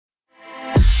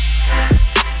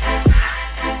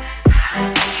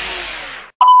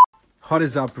What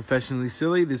is up, Professionally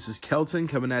Silly? This is Kelton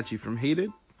coming at you from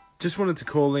Heated. Just wanted to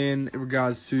call in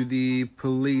regards to the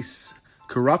police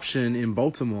corruption in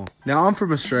Baltimore. Now, I'm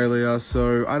from Australia,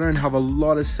 so I don't have a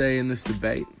lot to say in this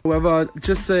debate. However,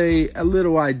 just a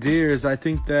little idea is I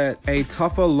think that a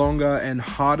tougher, longer, and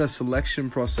harder selection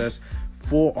process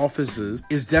for officers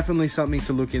is definitely something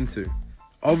to look into.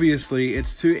 Obviously,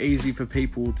 it's too easy for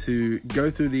people to go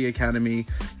through the academy,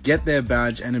 get their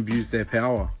badge, and abuse their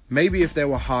power. Maybe if there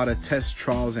were harder test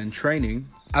trials and training,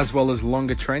 as well as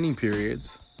longer training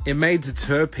periods, it may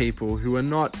deter people who are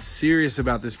not serious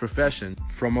about this profession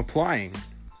from applying.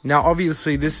 Now,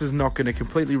 obviously, this is not going to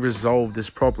completely resolve this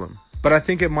problem, but I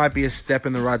think it might be a step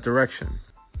in the right direction.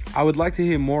 I would like to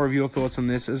hear more of your thoughts on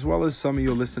this, as well as some of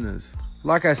your listeners.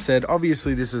 Like I said,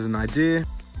 obviously this is an idea,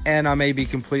 and I may be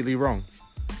completely wrong,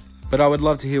 but I would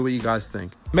love to hear what you guys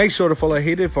think. Make sure to follow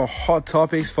Heated for hot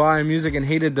topics, fire music, and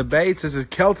heated debates. This is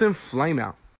Kelton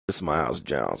Flameout. Miles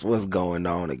Jones, what's going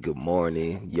on, and good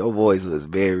morning. Your voice was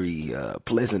very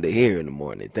pleasant to hear in the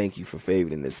morning. Thank you for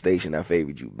favoring the station. I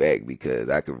favored you back because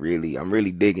I'm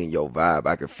really digging your vibe.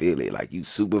 I can feel it, like you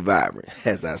super vibrant,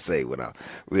 as I say when I'm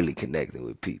really connecting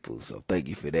with people. So thank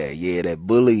you for that. Yeah, that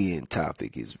bullying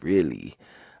topic is really,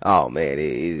 oh man,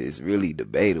 it's really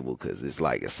debatable because it's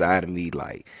like a side of me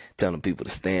like telling people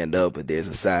to stand up, but there's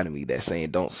a side of me that's saying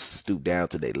don't stoop down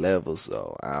to their level.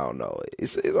 So I don't know.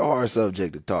 It's a hard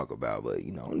subject to talk about, but it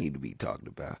need to be talked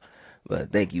about.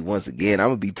 But thank you once again. I'm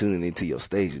gonna be tuning into your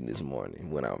station this morning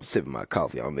when I'm sipping my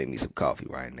coffee. I'm gonna make me some coffee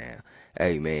right now.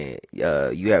 Hey man,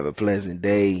 you have a pleasant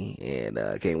day, and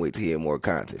can't wait to hear more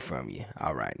content from you.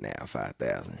 All right now,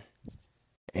 5,000.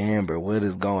 Amber, what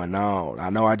is going on? I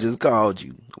know I just called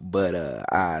you, but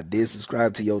I did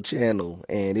subscribe to your channel,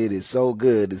 and it is so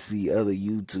good to see other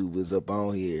YouTubers up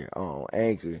on here on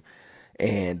Anchor.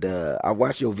 And I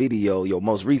watched your video, your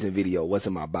most recent video, What's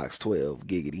in My Box 12,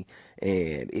 Giggity,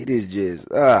 and it is just,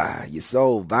 you're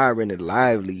so vibrant and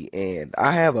lively. And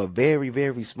I have a very,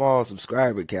 very small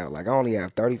subscriber count. Like, I only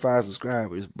have 35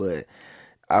 subscribers, but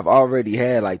I've already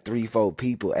had like 3-4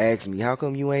 people ask me, how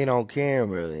come you ain't on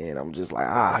camera? And I'm just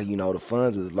like, the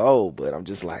funds is low, but I'm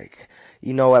just like,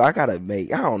 you know what? I gotta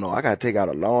take out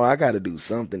a loan. I gotta do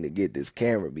something to get this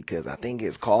camera because I think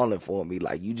it's calling for me.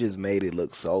 Like, you just made it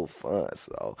look so fun.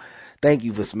 So thank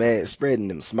you for spreading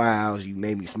them smiles. You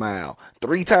made me smile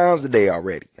 3 times a day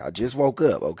already. I just woke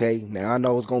up. Okay. Now I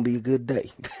know it's going to be a good day.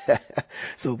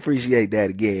 So appreciate that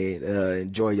again.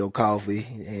 Enjoy your coffee,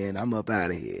 and I'm up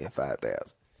out of here.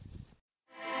 5,000.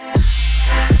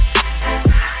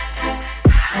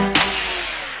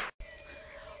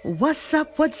 What's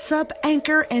up,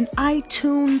 Anchor and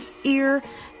iTunes ear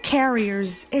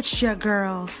carriers? It's your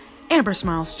girl, Amber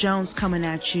Smiles Jones, coming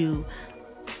at you.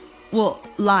 Well,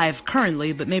 live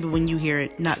currently, but maybe when you hear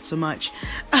it, not so much.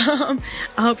 I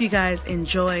hope you guys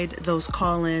enjoyed those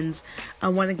call-ins. I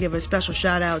want to give a special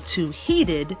shout out to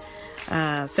Heated,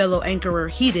 fellow anchorer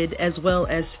Heated, as well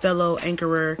as fellow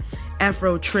anchorer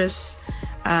Afro Tris.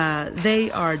 They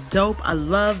are dope. I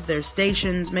love their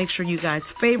stations. Make sure you guys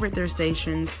favorite their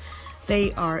stations.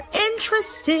 They are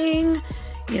interesting.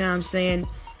 You know what I'm saying?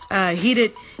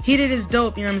 Heated is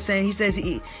dope. You know what I'm saying? He says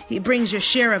he brings your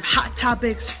share of hot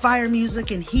topics, fire music,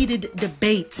 and heated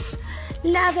debates.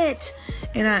 Love it.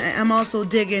 And I'm also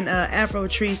digging Afro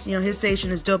Tris. His station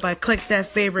is dope. I clicked that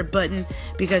favorite button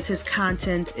because his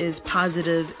content is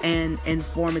positive and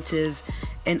informative.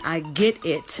 And I get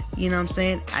it. You know what I'm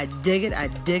saying? I dig it.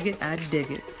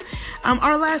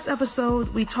 Our last episode,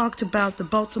 we talked about the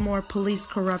Baltimore police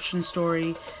corruption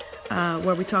story,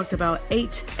 where we talked about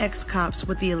 8 ex-cops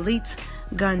with the Elite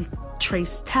Gun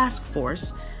Trace Task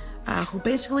Force, who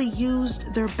basically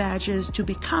used their badges to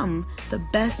become the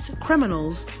best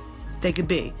criminals they could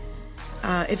be.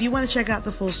 If you want to check out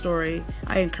the full story,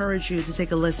 I encourage you to take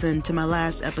a listen to my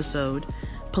last episode,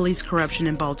 Police Corruption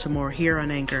in Baltimore, here on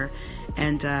Anchor.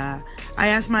 And I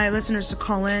asked my listeners to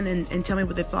call in and tell me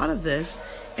what they thought of this.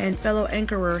 And fellow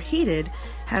anchorer Heated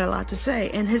had a lot to say.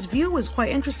 And his view was quite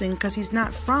interesting because he's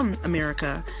not from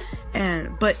America.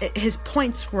 But his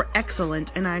points were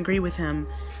excellent. And I agree with him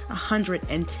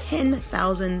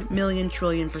 110,000 million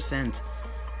trillion %.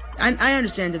 I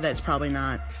understand that that's probably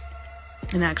not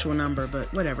an actual number,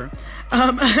 but whatever.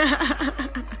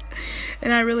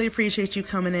 And I really appreciate you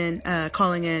coming in,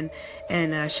 calling in,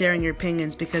 and sharing your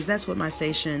opinions, because that's what my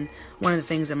station, one of the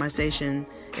things that my station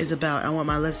is about. I want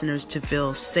my listeners to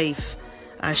feel safe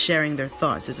sharing their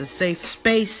thoughts. It's a safe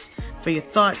space for your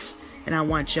thoughts, and I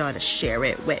want y'all to share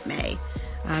it with me.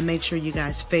 Make sure you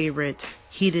guys favorite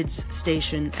Heated's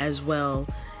station as well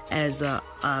as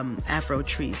Afro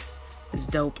Tris. Is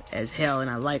dope as hell, and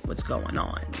I like what's going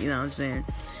on. You know what I'm saying?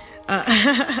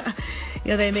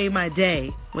 They made my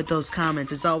day with those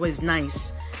comments. It's always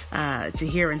nice to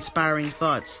hear inspiring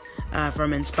thoughts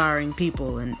from inspiring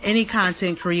people. And any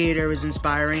content creator is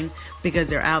inspiring because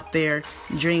they're out there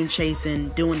dream chasing,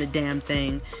 doing the damn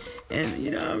thing. And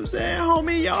you know what I'm saying,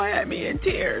 homie, y'all had me in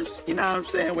tears. You know what I'm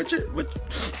saying,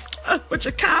 with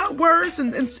your kind words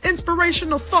and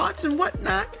inspirational thoughts and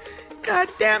whatnot. God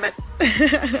damn it.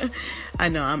 I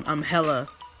know I'm hella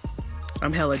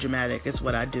dramatic. It's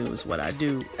what I do.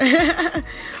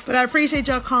 But I appreciate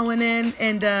y'all calling in,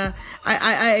 and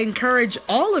I encourage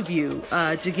all of you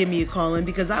to give me a call in,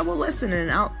 because I will listen, and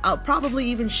I'll probably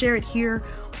even share it here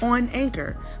on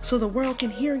Anchor so the world can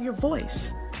hear your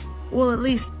voice. Well, at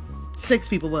least 6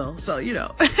 people will. So, you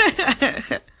know.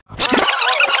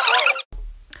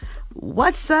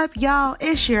 What's up, y'all?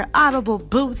 It's your Audible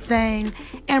Boo thing,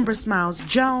 Amber Smiles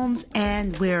Jones,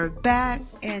 and we're back.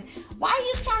 And why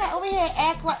you kind of over here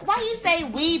act like, why you say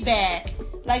we back?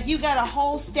 Like you got a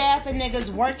whole staff of niggas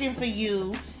working for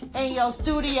you in your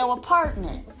studio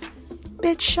apartment.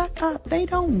 Bitch, shut up. They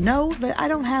don't know that I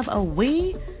don't have a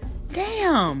we.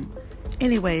 Damn.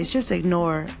 Anyways, just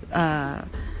ignore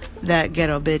that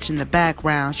ghetto bitch in the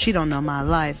background. She don't know my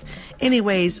life.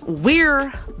 Anyways,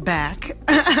 we're back.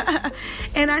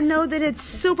 And I know that it's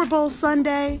Super Bowl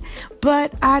Sunday,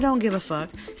 but I don't give a fuck.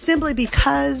 Simply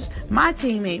because my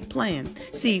team ain't playing.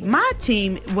 See, my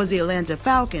team was the Atlanta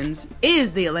Falcons,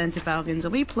 is the Atlanta Falcons,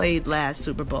 and we played last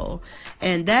Super Bowl.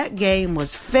 And that game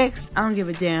was fixed. I don't give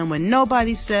a damn when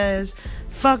nobody says,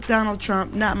 fuck Donald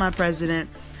Trump, not my president.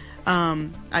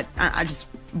 I just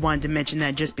wanted to mention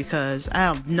that just because I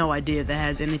have no idea if that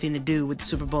has anything to do with the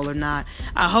Super Bowl or not.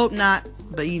 I hope not,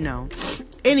 but you know.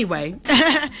 Anyway,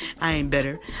 I ain't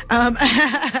bitter. But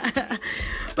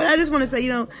I just want to say,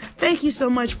 thank you so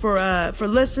much for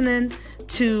listening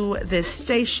to this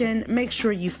station. Make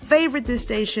sure you favorite this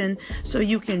station so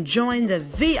you can join the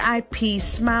VIP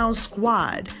Smile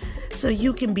Squad, so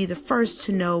you can be the first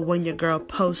to know when your girl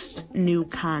posts new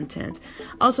content.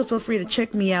 Also, feel free to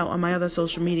check me out on my other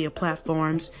social media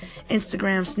platforms,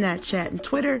 Instagram, Snapchat, and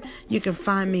Twitter. You can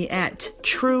find me at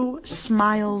True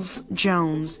Smiles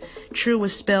Jones. True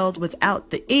is spelled without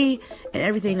the E, and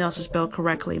everything else is spelled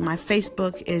correctly. My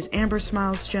Facebook is Amber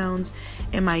Smiles Jones,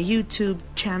 and my YouTube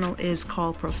channel is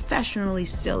called Professionally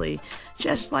Silly,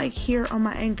 just like here on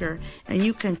my Anchor. And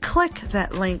you can click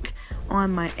that link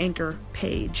on my Anchor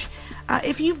page.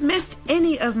 If you've missed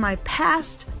any of my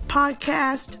past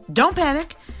podcasts, don't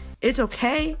panic. It's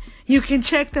okay. You can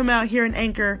check them out here in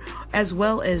Anchor, as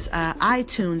well as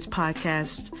iTunes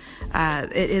podcast.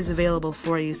 It is available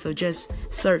for you. So just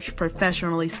search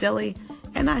Professionally Silly,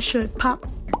 and I should pop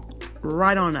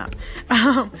right on up.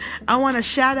 I want to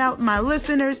shout out my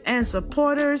listeners and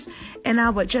supporters, and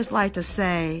I would just like to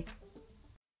say,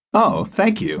 oh,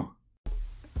 thank you.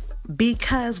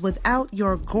 Because without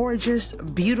your gorgeous,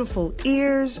 beautiful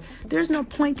ears, there's no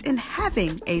point in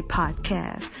having a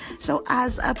podcast. So I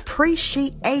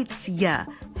appreciates ya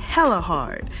hella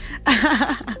hard.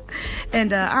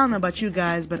 And I don't know about you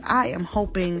guys, but I am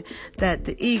hoping that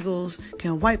the Eagles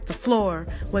can wipe the floor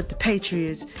with the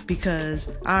Patriots, because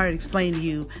I already explained to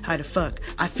you how the fuck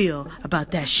I feel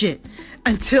about that shit.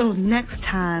 Until next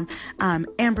time, I'm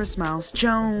Amber Smiles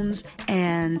Jones,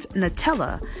 and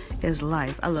Nutella is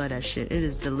life. I love that shit. It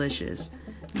is delicious.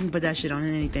 You can put that shit on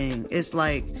anything. It's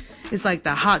like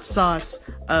the hot sauce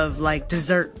of like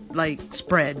dessert like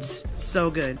spreads.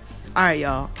 So good. All right,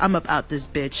 y'all. I'm up out this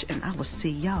bitch, and I will see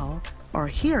y'all, or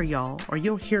hear y'all, or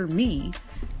you'll hear me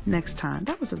next time.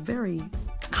 That was a very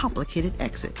complicated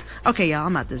exit. Okay, y'all.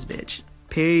 I'm out this bitch.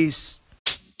 Peace.